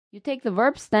You take the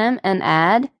verb stem and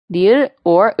add 리을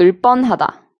or 을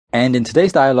뻔하다. And in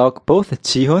today's dialogue, both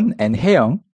지훈 and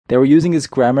혜영, they were using this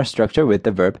grammar structure with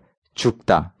the verb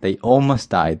죽다. They almost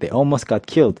died. They almost got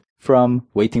killed from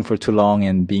waiting for too long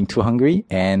and being too hungry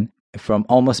and from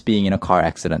almost being in a car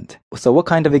accident. So what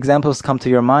kind of examples come to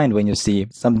your mind when you see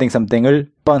something을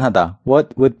뻔하다?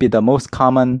 What would be the most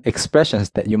common expressions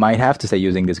that you might have to say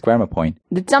using this grammar point?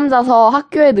 늦잠 자서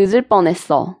학교에 늦을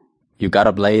뻔했어. You got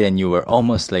up late and you were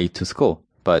almost late to school,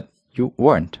 but you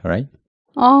weren't, right?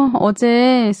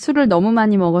 어제 술을 너무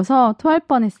많이 먹어서 토할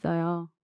뻔했어요.